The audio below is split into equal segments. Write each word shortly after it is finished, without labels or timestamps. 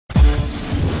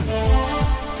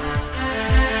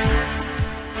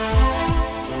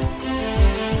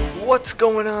What's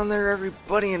going on there,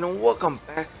 everybody, and welcome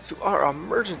back to our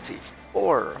Emergency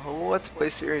 4 Let's Play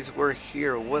series. We're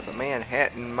here with a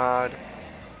Manhattan mod.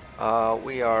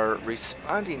 We are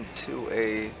responding to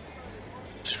a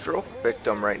stroke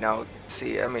victim right now. You can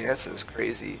see, I mean, this is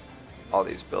crazy. All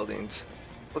these buildings.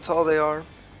 What's all they are?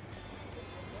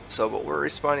 So, but we're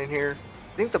responding here.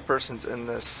 I think the person's in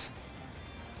this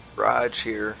garage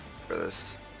here for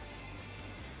this.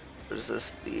 There's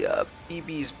this, the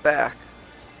BB's back.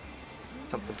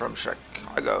 Something from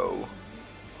Chicago.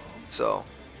 So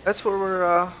that's where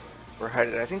we're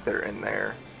headed. I think they're in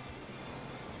there.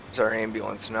 There's our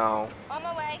ambulance now. On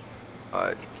my way.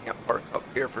 You can't park up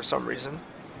here for some reason.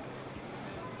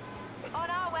 On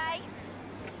our way.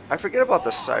 I forget about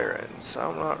the sirens.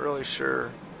 I'm not really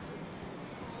sure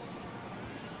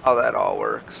how that all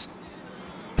works.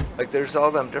 Like there's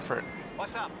all them different.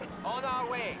 What's up? On our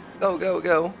way. Go, go,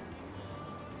 go.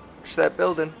 There's that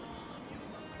building.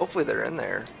 Hopefully they're in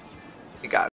there. You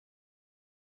got it.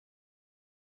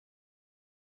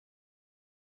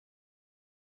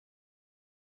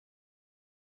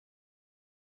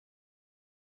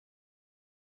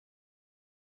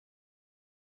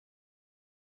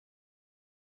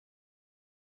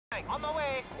 On my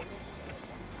way.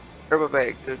 Grab a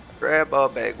bag, dude. Grab a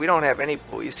bag. We don't have any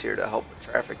police here to help with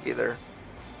traffic either.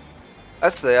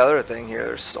 That's the other thing here.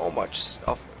 There's so much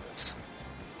stuff with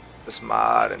this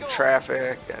mod and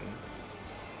traffic, and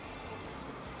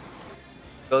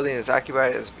building is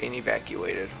occupied as being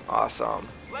evacuated. Awesome.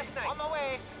 On my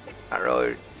way. Not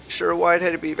really sure why it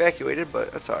had to be evacuated,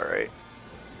 but that's alright.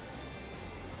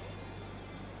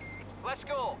 Let's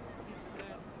go.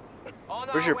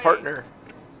 Where's your partner?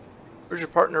 Where's your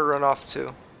partner run off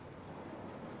to?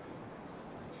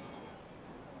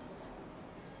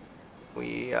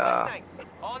 We on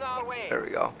our way. there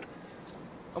we go.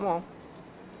 Come on.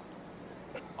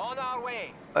 On our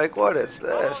way. Like, what is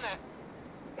this?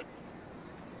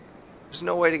 There's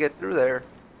no way to get through there.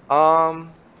 Do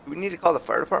we need to call the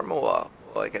fire department? Will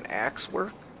like an axe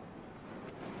work?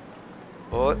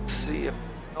 Well, let's see if...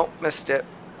 Nope, missed it.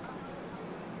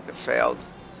 It failed.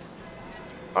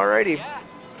 Alrighty. Yeah.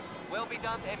 Will be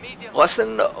done immediately.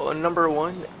 Lesson number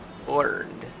 1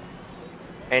 learned.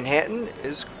 Manhattan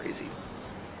is crazy.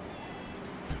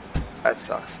 That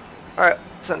sucks. Alright,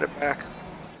 send it back.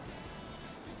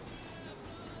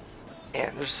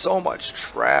 Man, there's so much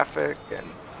traffic and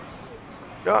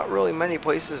not really many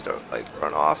places to like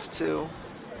run off to.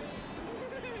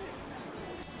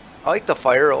 I like the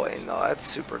fire lane though, that's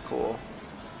super cool.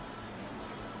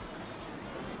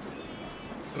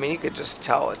 I mean, you could just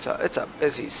tell it's a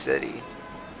busy city,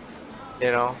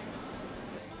 you know.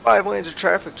 5 lanes of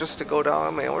traffic just to go down.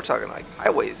 I mean, we're talking like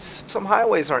highways. Some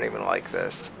highways aren't even like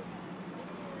this.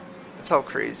 That's how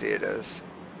crazy it is.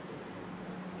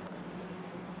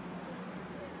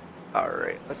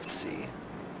 Alright, let's see.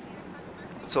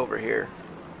 What's over here?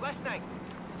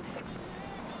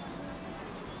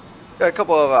 Got a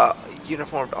couple of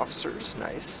uniformed officers.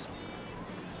 Nice.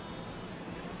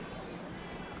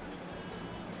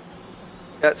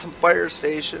 Got some fire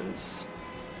stations,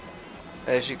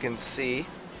 as you can see,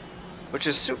 which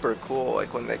is super cool.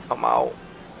 Like when they come out,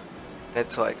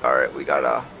 it's like, alright, we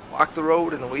gotta block the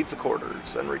road and leave the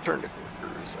quarters and return to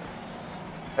quarters.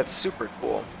 That's super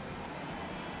cool.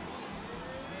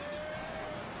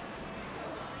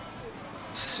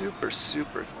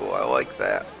 Super cool. I like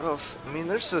that. What else? I mean,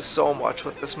 there's just so much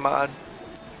with this mod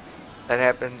that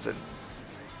happens, and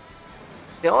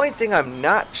the only thing I'm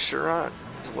not sure on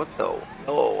is what the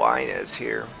yellow line is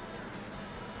here.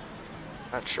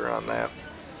 Not sure on that.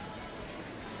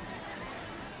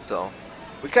 So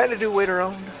we kind of do wait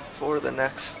around for the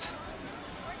next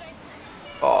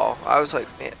call. I was like,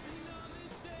 man,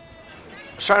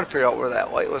 I was trying to figure out where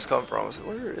that light was coming from. I was like,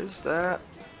 where is that?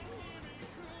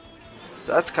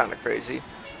 So that's kind of crazy.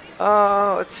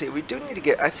 Let's see. We do need to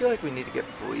get... I feel like we need to get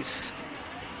police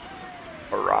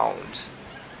around.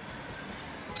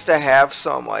 Just to have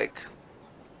some, like,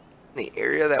 in the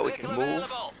area that we can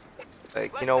move.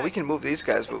 Like, you know, we can move these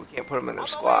guys, but we can't put them in their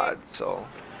squad, so...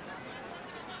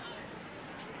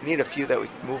 We need a few that we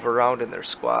can move around in their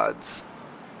squads.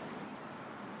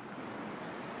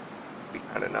 Be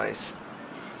kind of nice.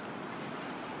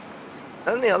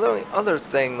 Then the other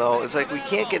thing though is like we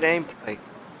can't get any, like,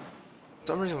 for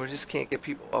some reason we just can't get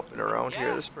people up and around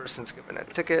here. This person's given a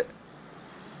ticket,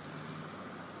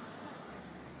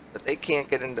 but they can't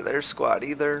get into their squad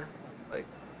either. Like,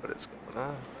 what is going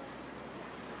on?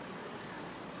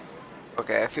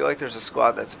 Okay, I feel like there's a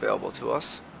squad that's available to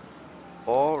us.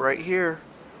 Oh, right here.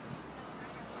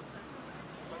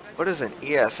 What is an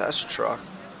ESS truck?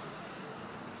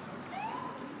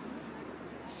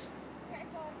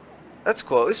 That's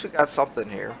cool. At least we got something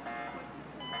here.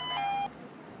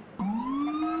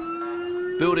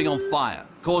 Building on fire,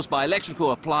 caused by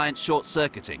electrical appliance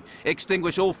short-circuiting.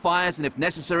 Extinguish all fires and if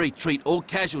necessary, treat all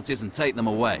casualties and take them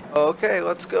away. Okay,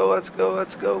 let's go, let's go,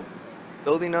 let's go.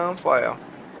 Building on fire.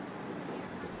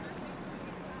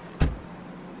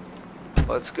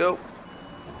 Let's go.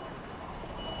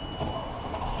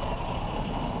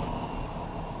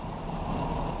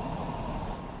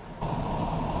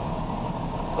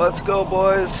 Let's go,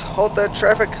 boys. Halt that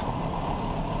traffic.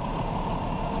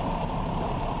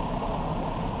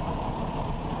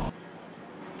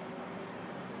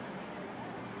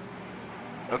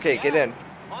 Okay, get in.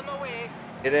 On the way.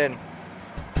 Get in.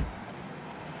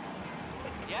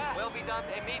 Yeah, will be done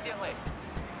immediately.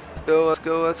 Go, let's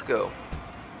go, let's go.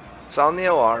 Sound the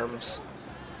alarms.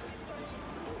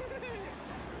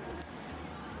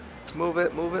 Let's move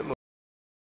it, move it, move it.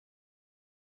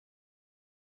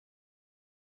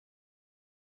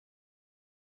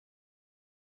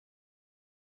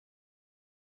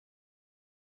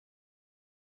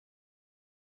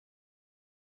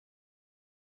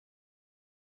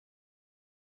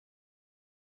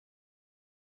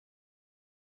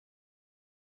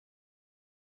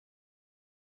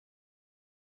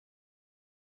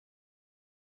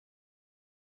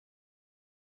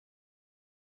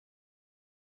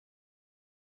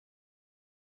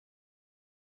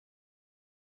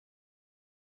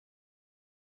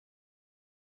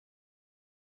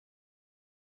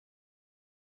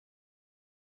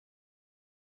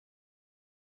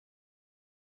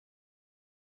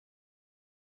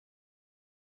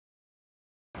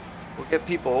 We'll get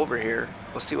people over here.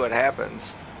 We'll see what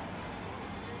happens.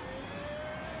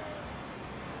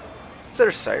 Where's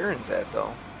their sirens at,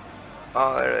 though?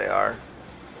 Oh, there they are.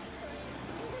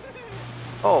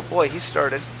 Oh, boy, he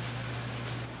started.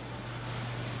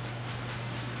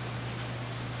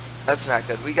 That's not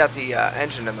good. We got the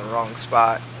engine in the wrong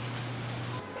spot.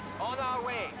 On our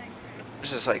way.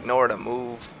 There's just, like, nowhere to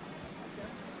move.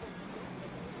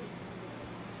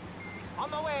 On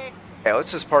the way. Okay,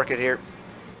 let's just park it here.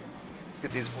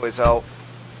 Get these boys out.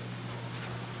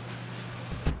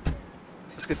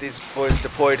 Let's get these boys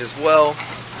deployed as well.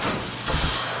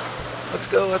 Let's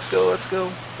go, let's go, let's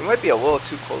go. We might be a little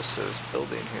too close to this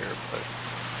building here, but...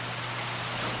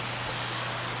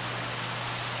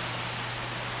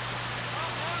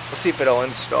 We'll see if it'll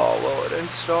install. Will it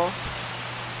install?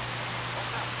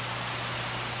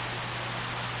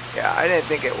 Yeah, I didn't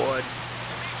think it would.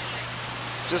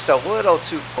 Just a little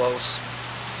too close.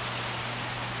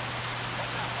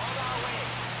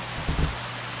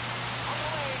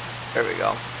 There we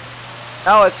go.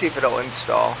 Now let's see if it'll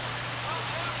install.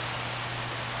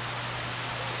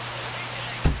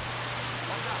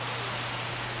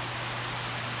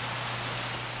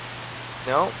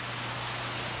 No.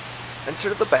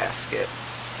 Enter the basket.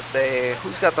 But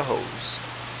who's got the hose?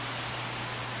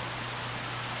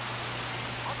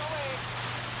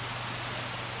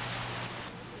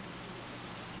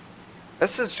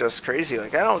 This is just crazy.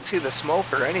 Like, I don't see the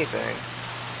smoke or anything.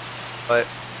 But...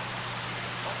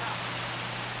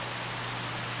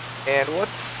 And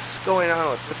what's going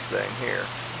on with this thing here?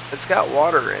 It's got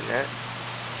water in it.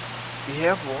 We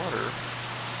have water.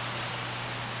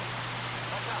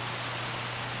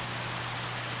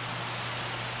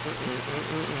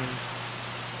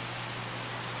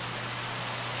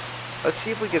 Let's see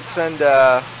if we could send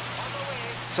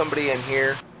somebody in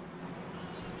here.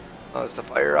 Oh, is the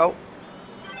fire out?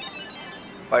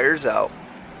 Fire's out.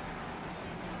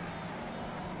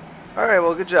 Alright,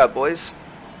 well, good job, boys.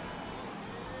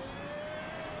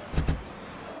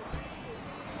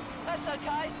 That's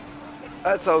okay.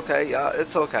 That's okay, yeah,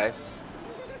 it's okay.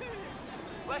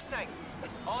 Listening.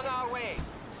 On our way.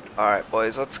 Alright,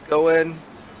 boys, let's go in.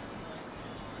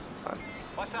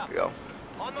 What's up? Here we go.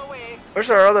 On the way. Where's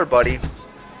our other buddy?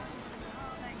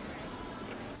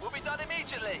 Will be done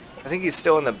immediately. I think he's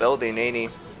still in the building, ain't he?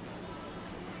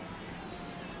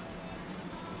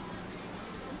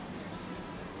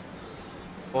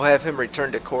 We'll have him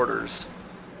return to quarters.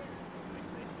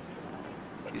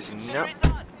 He's no.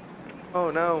 Oh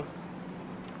no.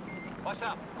 What's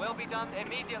up? Will be done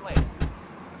immediately.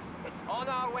 On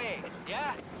our way.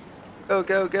 Yeah? Go,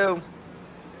 go, go.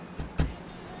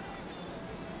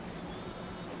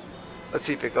 Let's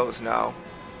see if it goes now.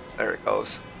 There it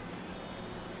goes.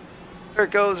 There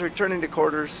it goes, returning to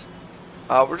quarters.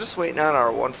 We're just waiting on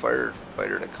our one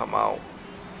firefighter to come out.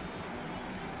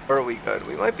 Or are we good?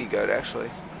 We might be good, actually.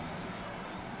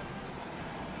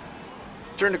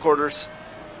 Return to quarters.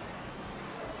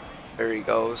 There he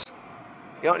goes.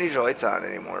 You don't need your lights on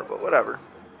anymore, but whatever.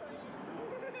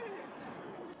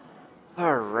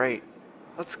 Alright.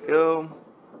 Let's go.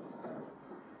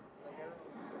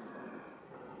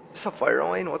 Is this a fire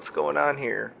lane? What's going on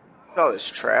here? Look at all this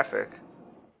traffic.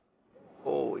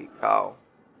 Holy cow.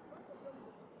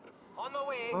 On the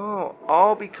way. Oh,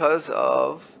 all because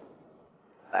of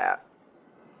that.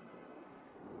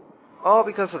 All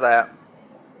because of that.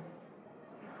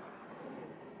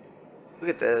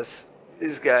 Look at this.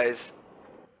 These guys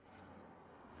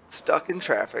stuck in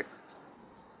traffic.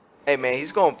 Hey man,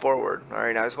 he's going forward.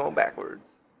 Alright, now he's going backwards.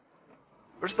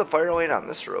 Where's the fire lane on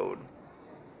this road?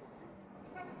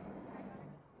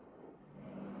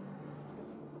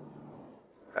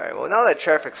 Alright, well now that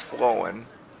traffic's flowing,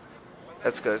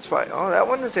 that's good. It's fine. Oh, that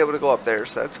one was able to go up there,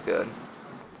 so that's good.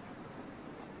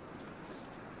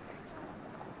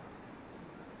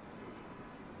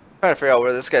 Trying to figure out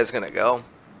where this guy's gonna go.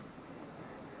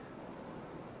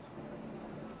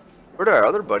 Where did our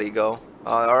other buddy go?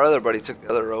 Our other buddy took the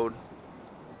other road.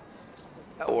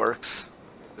 That works.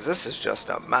 'Cause this is just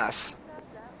a mess.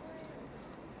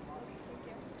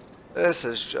 This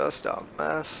is just a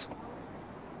mess.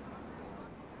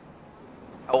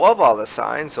 I love all the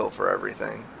signs though for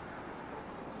everything.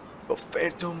 The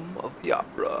Phantom of the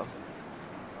Opera.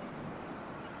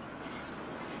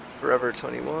 Forever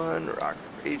 21, Rock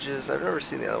Rages. I've never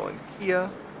seen the other one.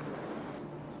 Kia.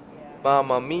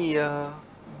 Mamma Mia.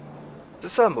 Is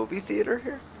this a movie theater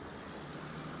here?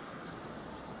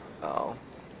 Oh.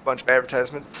 Bunch of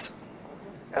advertisements.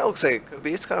 That looks like it could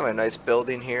be. It's kind of a nice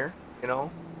building here, you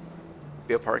know.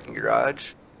 Be a parking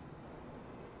garage.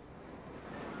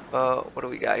 What do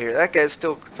we got here? That guy's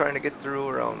still trying to get through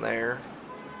around there.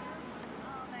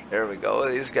 There we go.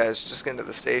 These guys just get into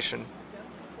the station.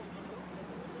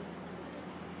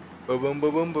 Boom, boom,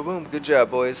 boom, boom, boom, boom. Good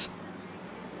job, boys.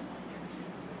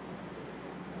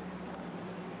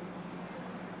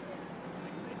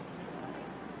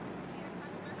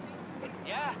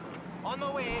 Yeah, on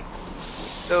the way.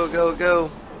 Go, go,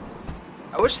 go.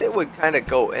 I wish they would kind of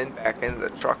go in back into the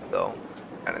truck, though.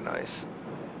 Kind of nice.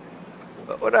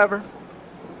 But whatever.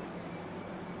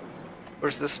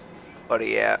 Where's this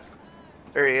buddy at?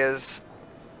 There he is.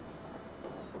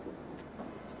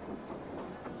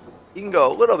 He can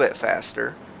go a little bit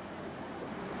faster.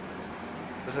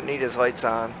 Doesn't need his lights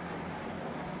on.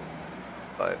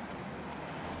 But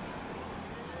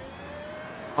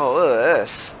oh, look at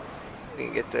this. We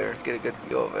can get there, get a good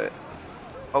view of it.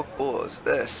 How cool is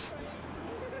this?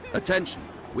 Attention.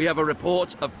 We have a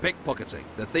report of pickpocketing.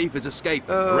 The thief is escaping.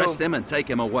 Oh. Arrest him and take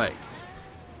him away.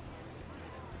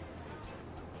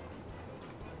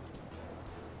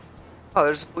 Oh,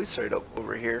 there's a police right up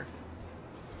over here.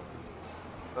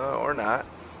 Or not.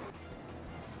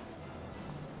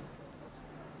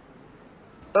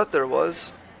 Thought there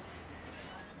was.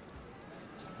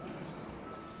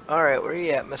 Alright, where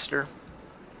you at, mister?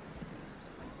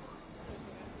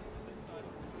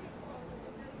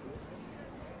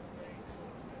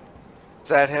 Is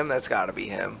that him? That's gotta be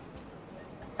him.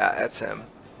 Yeah, that's him.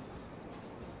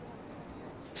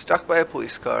 Stuck by a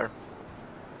police car.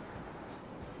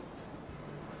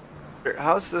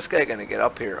 How's this guy gonna get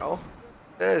up here? Oh,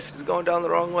 this is going down the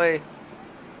wrong way.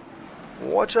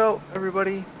 Watch out,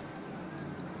 everybody.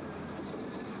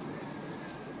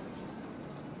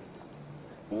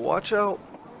 Watch out.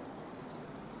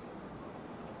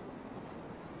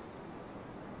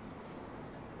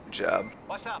 Good job.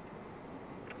 What's up?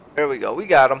 There we go. We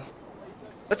got him.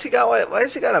 What's he got? Why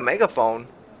has he got a megaphone?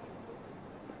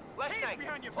 Left side.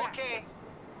 Okay.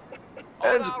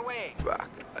 On And our way. back.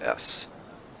 Yes.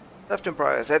 Theft and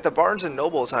prize at the Barnes and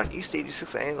Nobles on East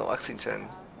 86th and Lexington.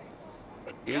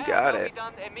 You Yeah, got will it. be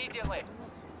done immediately.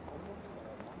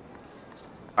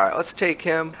 All right, let's take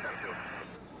him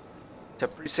to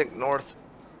Precinct North.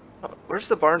 Oh, where's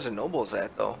the Barnes and Nobles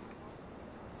at, though?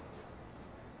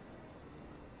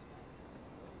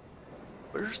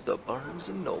 Where's the Barnes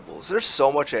and Nobles? There's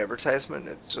so much advertisement.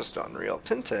 It's just unreal.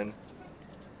 Tintin,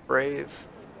 Brave.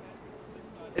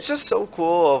 It's just so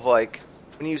cool of like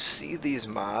when you see these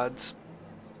mods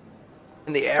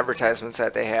and the advertisements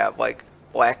that they have, like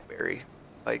BlackBerry.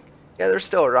 Like, yeah, they're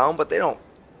still around, but they don't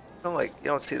like, you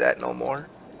don't see that no more.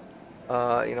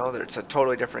 You know, it's a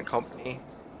totally different company.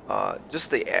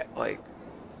 Just the like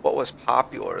what was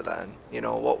popular then, you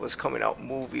know, what was coming out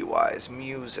movie-wise,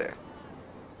 music.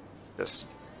 Just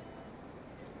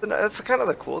that's kind of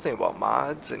the cool thing about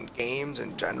mods and games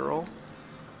in general,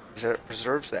 is that it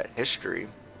preserves that history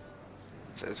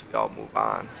as we all move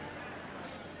on.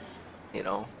 You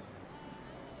know.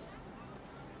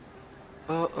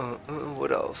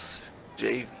 What else?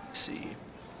 JVC,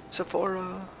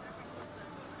 Sephora,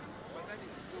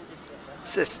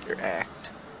 Sister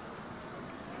Act.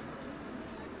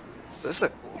 This is a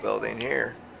cool building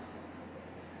here.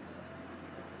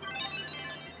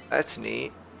 That's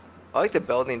neat. I like the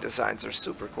building designs. They're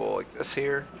super cool. Like this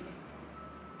here.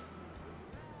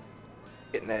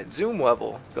 Getting that zoom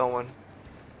level going.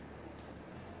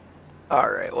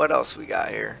 Alright, what else we got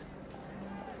here?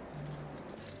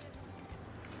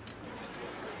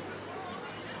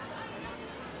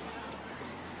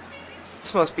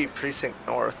 This must be Precinct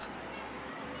North.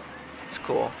 It's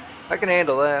cool. I can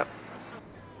handle that.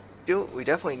 We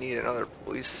definitely need another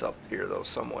police up here though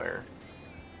somewhere.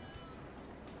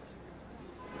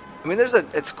 I mean,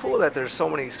 it's cool that there's so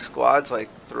many squads like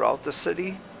throughout the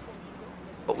city,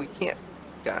 but we can't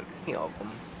get any of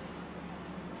them.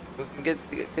 We can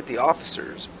get the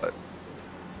officers, but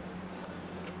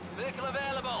Vehicle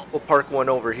available. we'll park one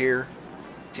over here.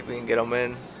 See if we can get them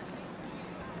in.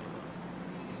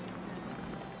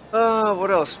 What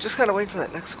else? Just kind of waiting for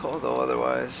that next call though.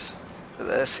 Otherwise, for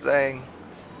this thing,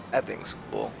 that thing's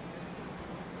cool.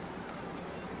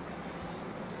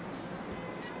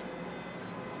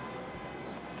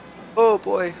 Oh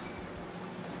boy!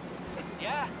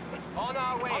 Yeah, on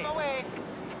our way. On the way.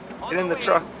 Get in the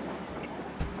truck.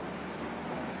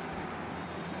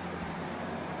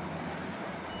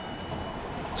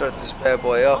 Start this bad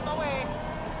boy On up. the way.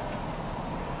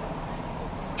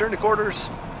 Turn the quarters.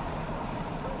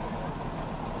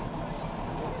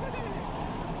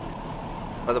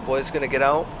 Are the boys gonna get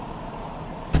out?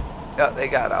 Yeah, they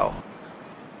got out.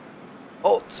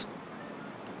 Halt.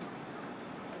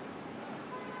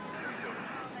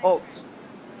 Halt.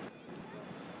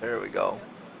 There we go.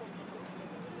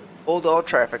 Hold all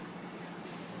traffic.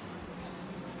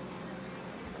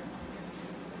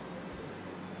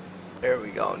 There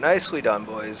we go. Nicely done,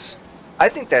 boys. I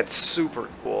think that's super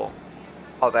cool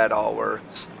how that all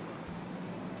works.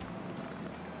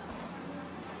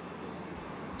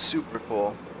 Super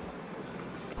cool.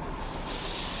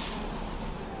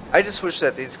 I just wish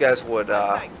that these guys would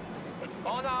On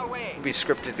our way. be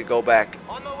scripted to go back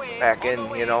On the way.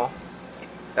 in, you know.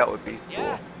 That would be cool.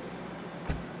 Yeah.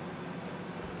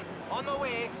 On the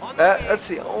way. On the way. That's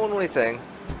the only thing.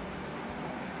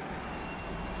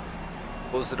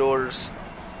 Close the doors.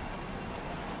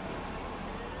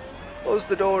 Close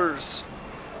the doors.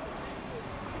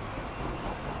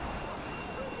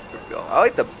 There we go. I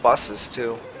like the buses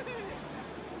too.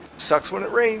 Sucks when it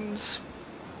rains.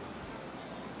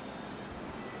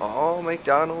 Oh,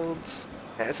 McDonald's.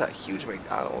 Yeah, that's a huge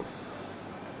McDonald's.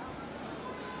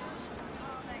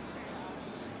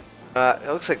 It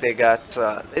looks like they got,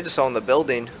 they just own the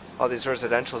building. All these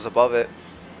residentials above it.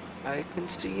 I can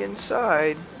see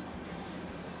inside.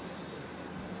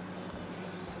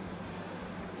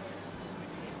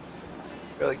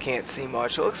 Really can't see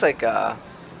much. It looks like, you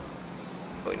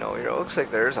know, it looks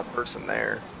like there's a person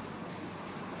there.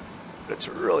 But it's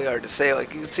really hard to say.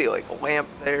 Like, you can see like a lamp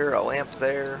there, a lamp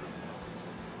there.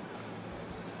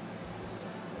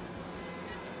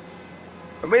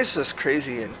 I mean, it's just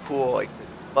crazy and cool, like,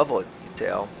 the level of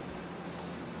detail.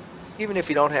 Even if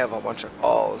you don't have a bunch of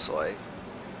calls, like,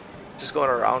 just going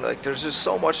around, like, there's just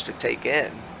so much to take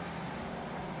in.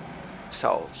 Just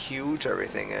how huge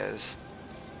everything is.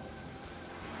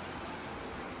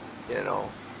 You know,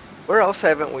 where else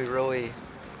haven't we really?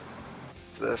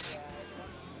 What's this?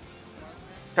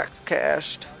 Checks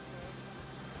cashed.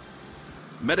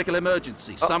 Medical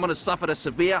emergency. Oh. Someone has suffered a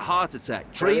severe heart attack.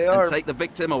 There Treat they and are. take the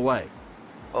victim away.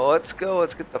 Oh, let's go.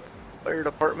 Let's get the fire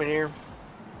department here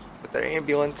with their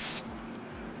ambulance.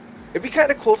 It'd be kind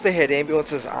of cool if they had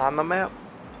ambulances on the map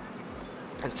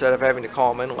instead of having to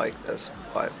call them in like this.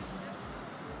 But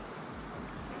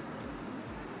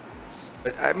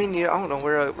I mean, I don't know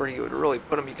where you would really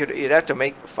put them. You'd have to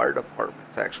make the fire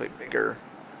departments actually bigger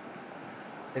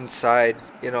inside,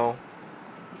 you know,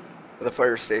 the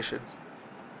fire stations.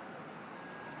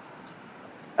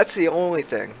 That's the only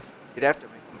thing. You'd have to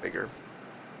make them bigger,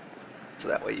 so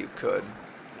that way you could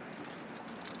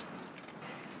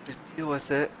just deal with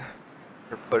it,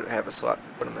 or have a slot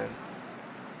to put them in.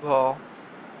 Well,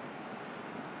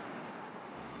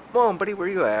 come on, buddy, where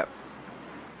you at?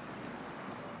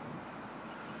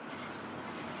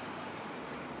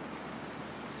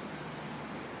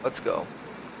 Let's go.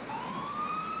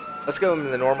 Let's go into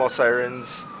the normal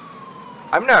sirens.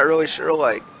 I'm not really sure,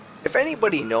 like, if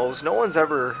anybody knows, no one's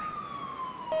ever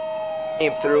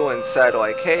came through and said,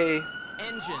 like, hey,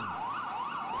 Engine.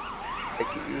 I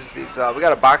can use these. We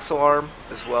got a box alarm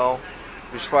as well.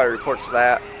 We should probably report to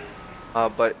that.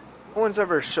 But no one's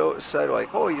ever said,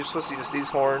 like, oh, you're supposed to use these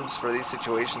horns for these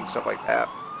situations, stuff like that.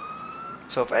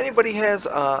 So if anybody has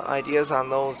ideas on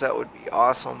those, that would be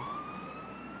awesome.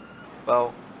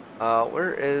 Well,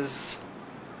 where is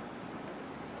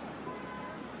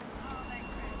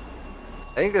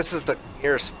I think this is the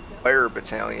nearest fire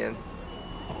battalion.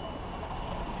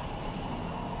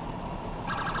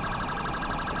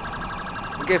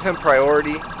 We'll give him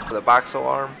priority for the box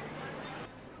alarm.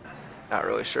 Not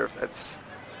really sure if that's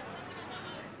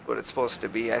what it's supposed to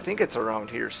be. I think it's around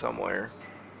here somewhere.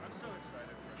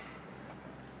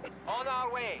 On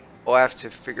our way. We'll have to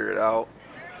figure it out.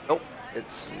 Nope,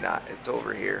 it's not. It's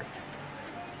over here.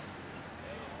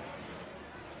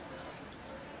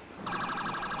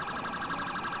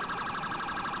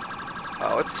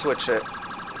 Let's switch it.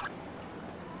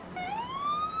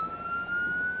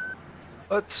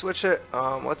 Let's switch it.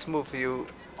 Let's move you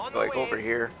like over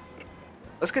here.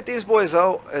 Let's get these boys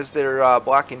out as they're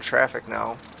blocking traffic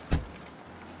now.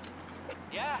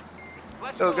 Yeah.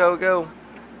 Let's Go, go, go.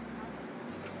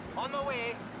 On my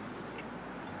way.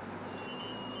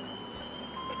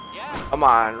 Yeah. Come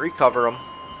on, recover them.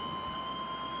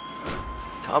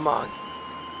 Come on.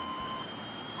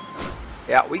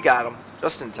 Yeah, we got them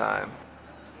just in time.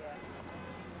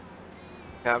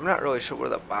 Yeah, I'm not really sure where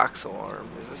the box alarm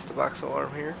is. This the box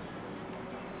alarm here?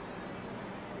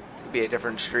 Could be a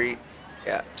different street.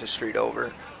 Yeah, just street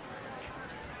over.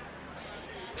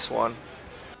 This one.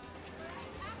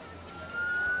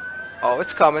 Oh,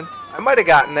 it's coming. I might have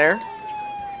gotten there.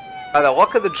 By the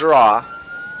luck of the draw.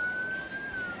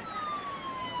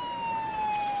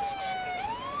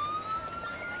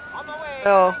 On my way.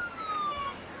 Well,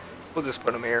 we'll just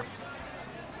put him here.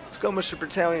 Let's go, Mr.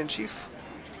 Battalion Chief.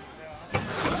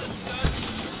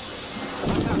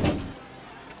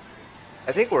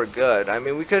 I think we're good. I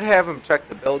mean, we could have him check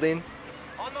the building.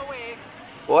 On my way.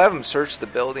 We'll have him search the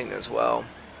building as well.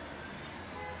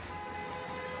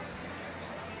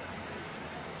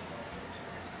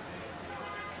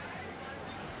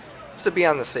 Just to be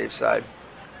on the safe side.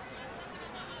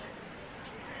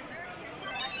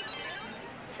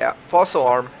 Yeah, false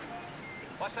alarm.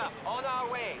 What's up? On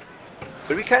our way.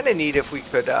 Would be kind of neat if we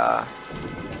could have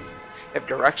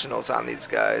directionals on these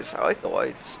guys. I like the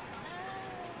lights.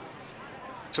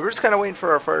 So we're just kind of waiting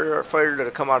for our firefighter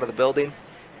to come out of the building.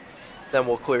 Then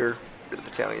we'll clear the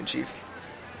battalion chief.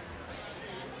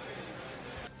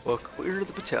 We'll clear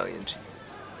the battalion chief.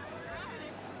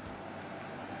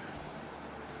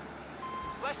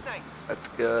 Listening. That's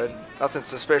good. Nothing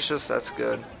suspicious. That's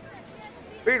good.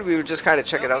 Figured we would just kind of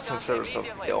check it out since there was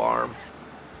the alarm.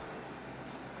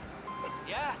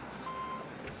 Yeah.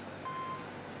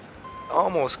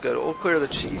 Almost good. We'll clear the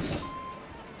chief.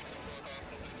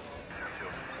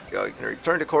 Go. You can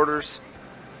return to quarters.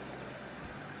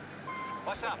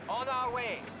 What's up? On our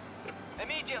way.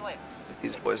 Immediately. Get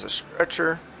these boys a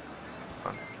stretcher.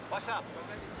 Come on. What's up?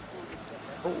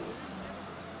 Oh.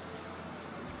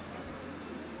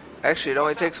 Actually, it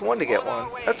only takes one to get one.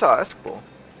 That's all. That's cool.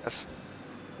 Yes.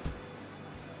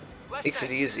 Makes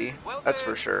it easy. That's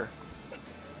for sure.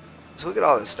 So look at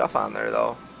all this stuff on there,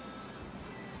 though.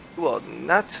 We will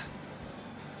not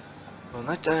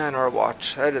die on our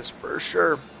watch. That is for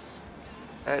sure.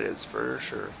 That is for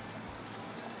sure.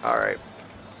 All right.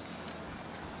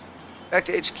 Back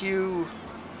to HQ.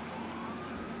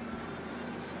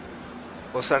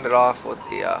 We'll send it off with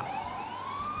the.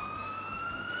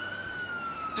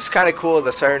 Just kind of cool.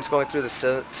 The sirens going through the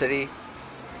city.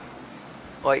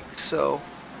 Like so.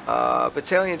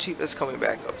 Battalion Chief is coming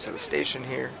back up to the station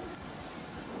here.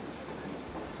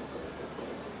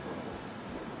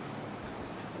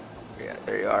 Yeah,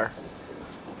 there you are.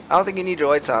 I don't think you need your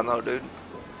lights on though, dude.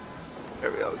 There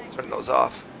we go. Turn those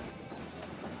off.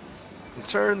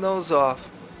 Turn those off.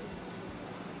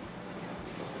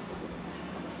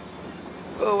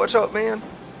 Oh, watch out, man.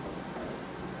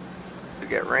 You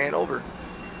get ran over.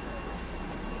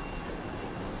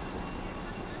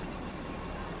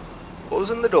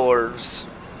 Closing the doors.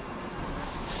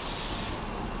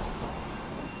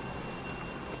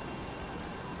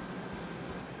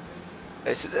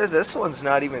 I said this one's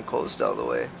not even closed all the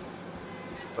way.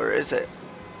 Or is it?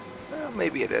 Well,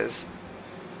 maybe it is.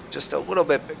 Just a little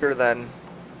bit bigger than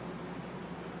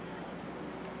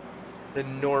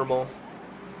normal.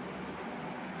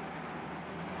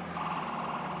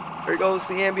 There goes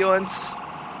the ambulance.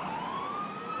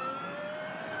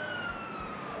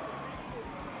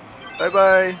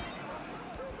 Bye-bye.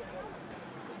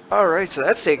 Alright, so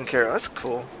that's taken care of. That's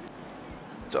cool.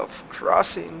 Stuff.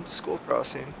 Crossing. School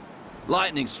crossing.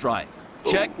 Lightning strike.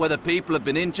 Check whether people have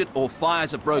been injured or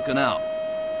fires have broken out.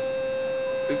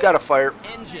 We've got a fire.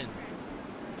 Engine.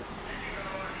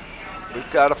 We've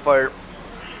got a fire.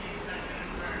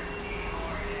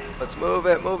 Let's move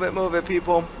it,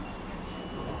 people.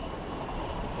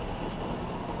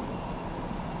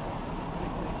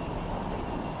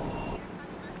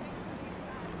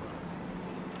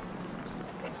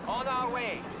 On our our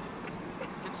way.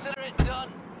 Consider it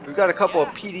done. We've got a couple of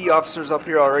PD officers up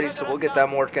here already, so we'll get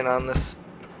them working on this.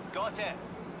 Got it.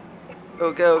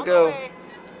 Go, go, On the go. way.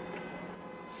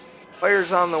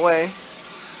 Fire's on the way.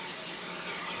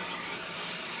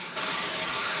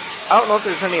 I don't know if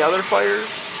there's any other fires.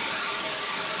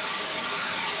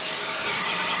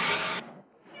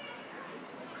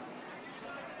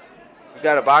 We've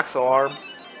got a box alarm.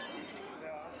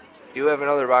 Do have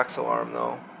another box alarm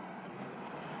though.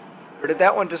 Or did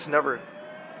that one just never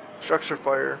structure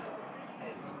fire?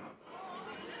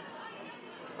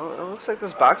 Oh, it looks like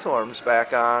this box alarm's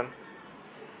back on.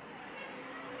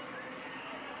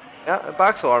 Yeah, the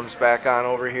box alarm's back on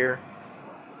over here.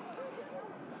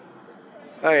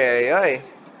 Ay, ay, ay.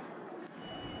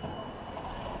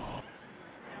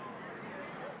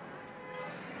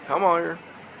 Come on here.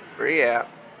 Where you at?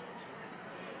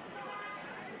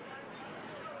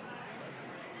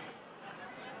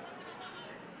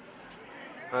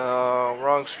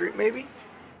 Wrong street maybe? Is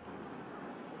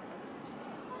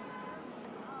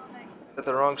that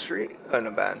the wrong street? Couldn't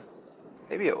have been.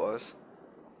 Maybe it was.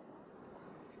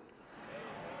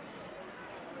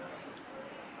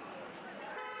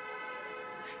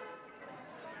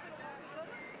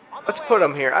 Let's put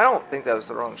them here. I don't think that was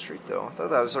the wrong street though. I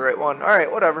thought that was the right one.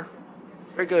 Alright, whatever.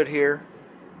 Very good here.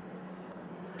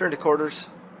 Turn to quarters.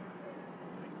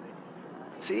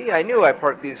 See, I knew I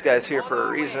parked these guys here for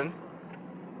a reason.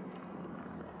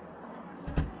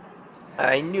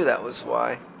 I knew that was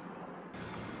why.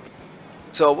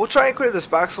 So we'll try and clear this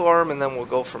box alarm and then we'll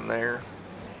go from there.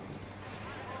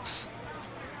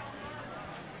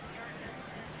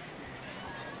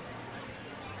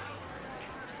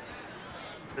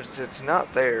 It's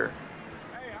not there.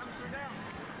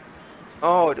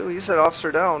 Oh, dude, you said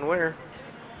officer down. Where?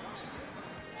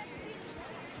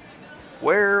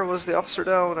 Where was the officer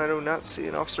down? I do not see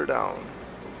an officer down.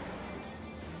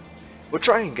 We'll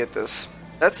try and get this.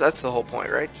 That's the whole point,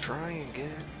 right? Try and get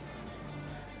it.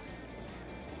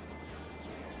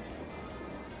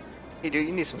 Hey, dude,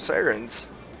 you need some sirens.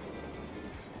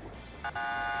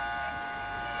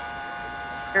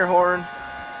 Air horn.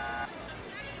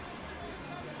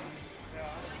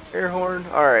 Air horn.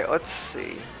 Alright, let's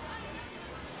see.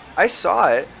 I saw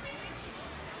it.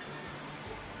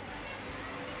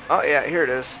 Oh, yeah, here it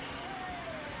is.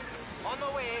 On the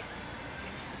way.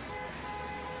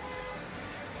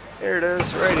 Here it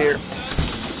is, right here.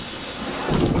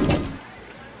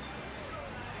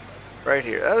 Right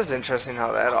here. That was interesting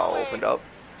how that all opened up.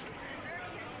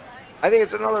 I think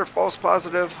it's another false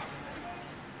positive.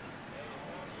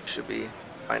 Should be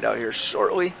find out here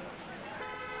shortly.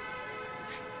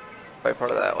 By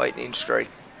part of that lightning strike.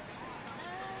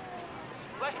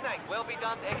 Listening will be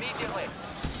done immediately.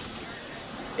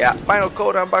 Yeah, final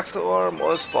code on box alarm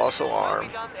was false alarm. Will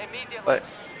be done immediately. But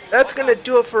that's gonna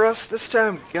do it for us this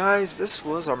time, guys. This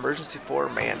was Emergency 4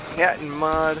 Manhattan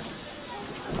mod.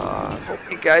 Hope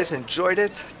you guys enjoyed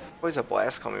it. It's always a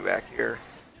blast coming back here,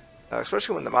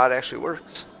 especially when the mod actually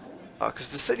works.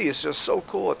 Because the city is just so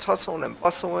cool. It's hustling and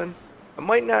bustling. I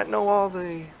might not know all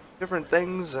the different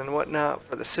things and whatnot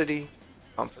for the city.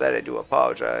 For that I do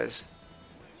apologize.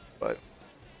 But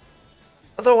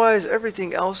otherwise,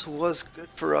 everything else was good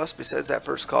for us besides that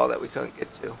first call that we couldn't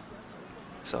get to.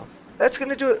 So that's going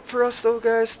to do it for us though,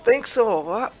 guys. Thanks a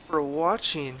lot for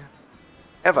watching.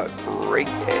 Have a great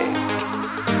day.